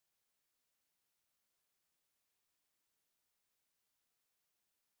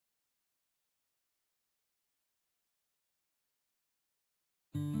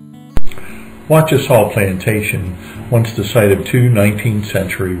Wachesaw Plantation, once the site of two 19th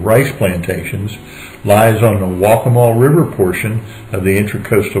century rice plantations, lies on the Wachesaw River portion of the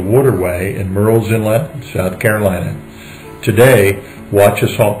Intracoastal Waterway in Murrells Inlet, South Carolina. Today,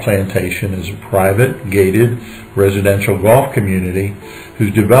 Wachesaw Plantation is a private, gated, residential golf community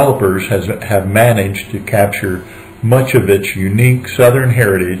whose developers have managed to capture much of its unique southern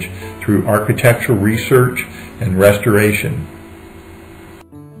heritage through architectural research and restoration.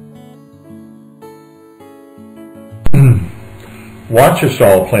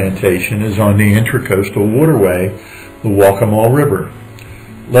 Wachesaw Plantation is on the Intracoastal Waterway, the Wachesaw River.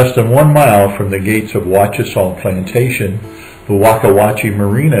 Less than 1 mile from the gates of Wachesaw Plantation, the Wachawachi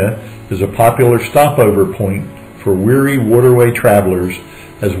Marina is a popular stopover point for weary waterway travelers,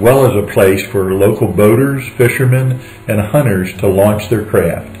 as well as a place for local boaters, fishermen, and hunters to launch their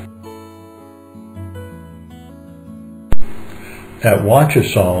craft. At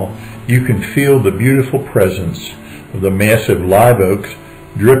Wachesaw, you can feel the beautiful presence of the massive live oaks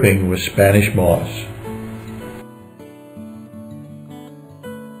dripping with Spanish moss.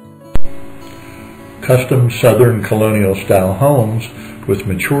 Custom Southern colonial style homes with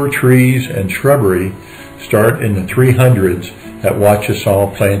mature trees and shrubbery start in the 300s at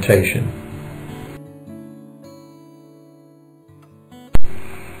Wachesaw Plantation.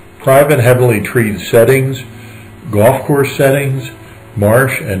 Private heavily treed settings, golf course settings,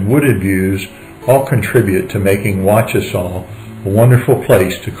 marsh and wooded views all contribute to making Wachesaw a wonderful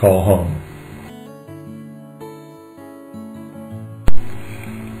place to call home.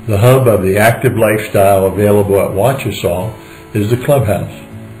 The hub of the active lifestyle available at Wachesaw is the clubhouse.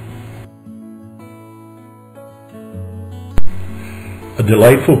 A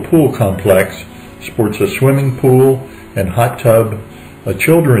delightful pool complex sports a swimming pool and hot tub, a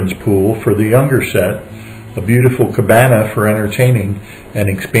children's pool for the younger set, a beautiful cabana for entertaining, and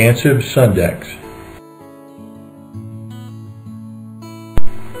expansive sun decks.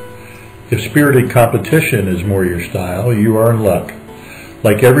 If spirited competition is more your style, you are in luck.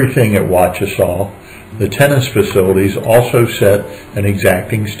 Like everything at Wachesaw, the tennis facilities also set an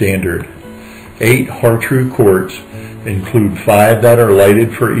exacting standard. 8 Horseshoe courts include 5 that are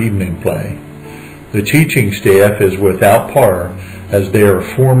lighted for evening play. The teaching staff is without par, as they are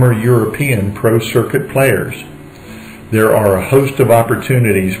former European pro circuit players. There are a host of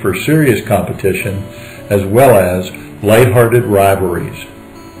opportunities for serious competition, as well as lighthearted rivalries.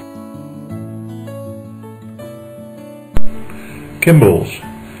 Kimball's.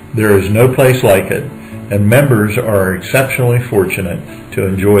 There is no place like it, and members are exceptionally fortunate to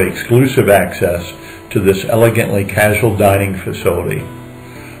enjoy exclusive access to this elegantly casual dining facility.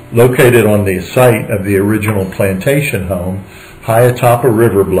 Located on the site of the original plantation home, high atop a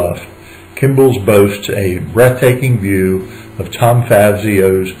river bluff, Kimball's boasts a breathtaking view of Tom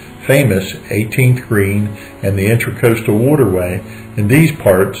Fazio's famous 18th Green and the Intracoastal Waterway in these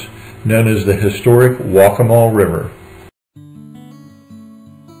parts known as the historic Wachesaw River.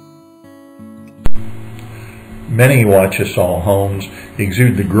 Many Wachesaw homes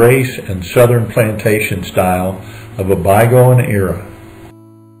exude the grace and southern plantation style of a bygone era.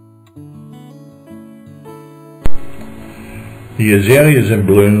 The azaleas in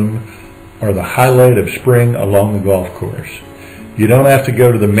bloom are the highlight of spring along the golf course. You don't have to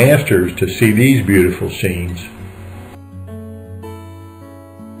go to the Masters to see these beautiful scenes.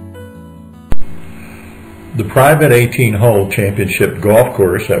 The private 18-hole championship golf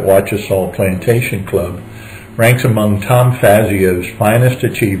course at Wachesaw Plantation Club ranks among Tom Fazio's finest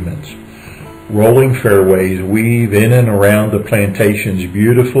achievements. Rolling fairways weave in and around the plantation's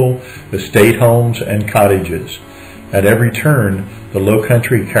beautiful estate homes and cottages. At every turn, the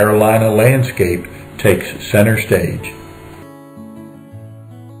low-country Carolina landscape takes center stage.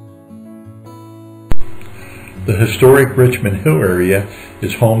 The historic Richmond Hill area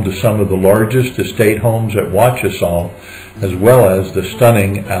is home to some of the largest estate homes at Wachesaw, as well as the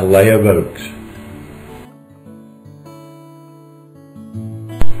stunning Alley of Oaks.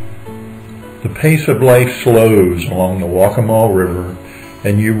 The pace of life slows along the Wachesaw River,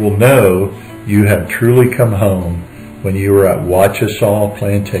 and you will know you have truly come home when you are at Wachesaw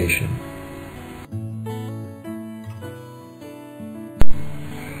Plantation.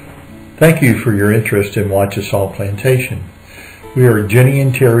 Thank you for your interest in Wachesaw Plantation. We are Jenny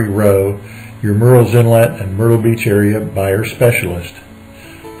and Terry Rowe, your Murrells Inlet and Myrtle Beach area buyer specialist.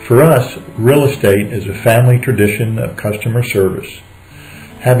 For us, real estate is a family tradition of customer service.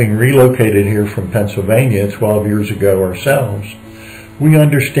 Having relocated here from Pennsylvania 12 years ago ourselves, we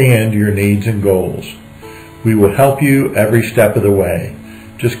understand your needs and goals. We will help you every step of the way.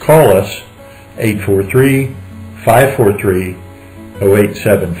 Just call us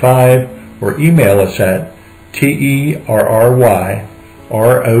 843-543-0875 or email us at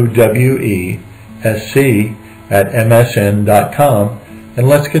terryrowesc@msn.com, and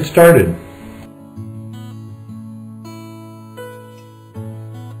let's get started.